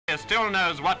still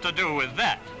knows what to do with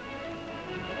that.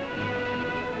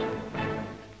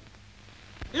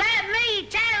 Let me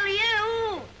tell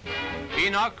you!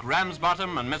 Enoch,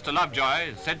 Ramsbottom and Mr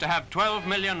Lovejoy, said to have 12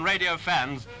 million radio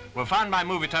fans, were found by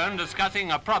Movietone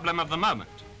discussing a problem of the moment.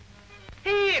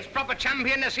 Hey, it's proper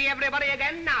champion to see everybody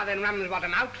again. Now then,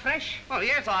 Ramsbottom, out fresh? Well,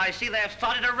 yes, I see they've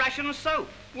started to ration soap.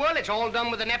 Well, it's all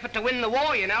done with an effort to win the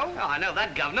war, you know. Oh, I know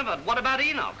that, Governor, but what about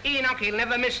Enoch? Enoch, he'll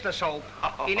never miss the soap.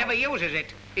 He never uses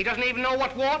it. He doesn't even know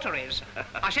what water is.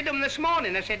 I said to him this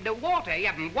morning, I said, the water, you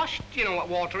haven't washed, you know what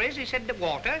water is? He said, the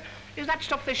water is that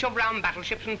stuff they shove round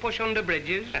battleships and push under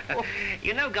bridges.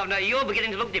 You know, Governor, you're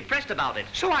beginning to look depressed about it.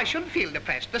 So I should feel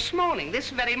depressed. This morning, this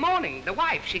very morning, the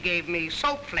wife, she gave me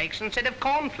soap flakes instead of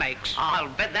cornflakes. I'll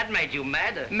bet that made you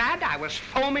mad. Mad? I was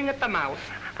foaming at the mouth.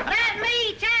 Let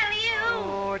me tell you!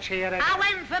 Oh, cheer it. I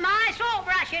went for my soap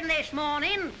ration this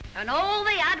morning, and all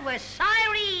they had was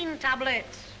Cyrene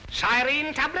tablets.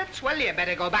 Cyrene tablets? Well, you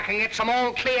better go back and get some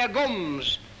all clear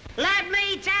gums. Let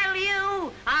me tell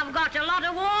you, I've got a lot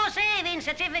of war saving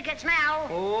certificates now.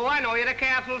 Oh, I know you're a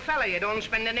careful fella. You don't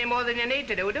spend any more than you need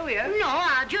to do you? No,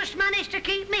 I just managed to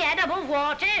keep my head above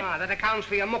water. Ah, that accounts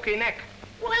for your mucky neck.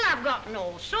 Well, I've got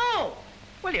no soap.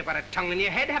 Well, you've got a tongue in your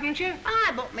head, haven't you?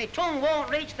 Aye, but my tongue won't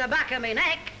reach the back of my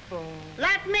neck. Oh.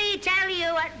 Let me tell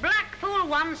you, at Blackpool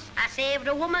once, I saved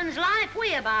a woman's life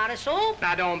with a bar of soap.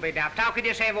 Now, don't be daft. How could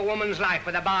you save a woman's life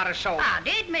with a bar of soap? I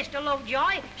did, Mr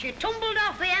Lovejoy. She tumbled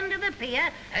off the end of the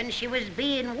pier, and she was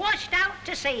being washed out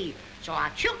to sea. So I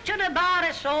chucked her a bar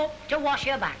of soap to wash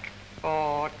her back.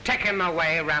 Oh, take him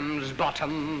away,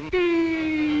 Ramsbottom.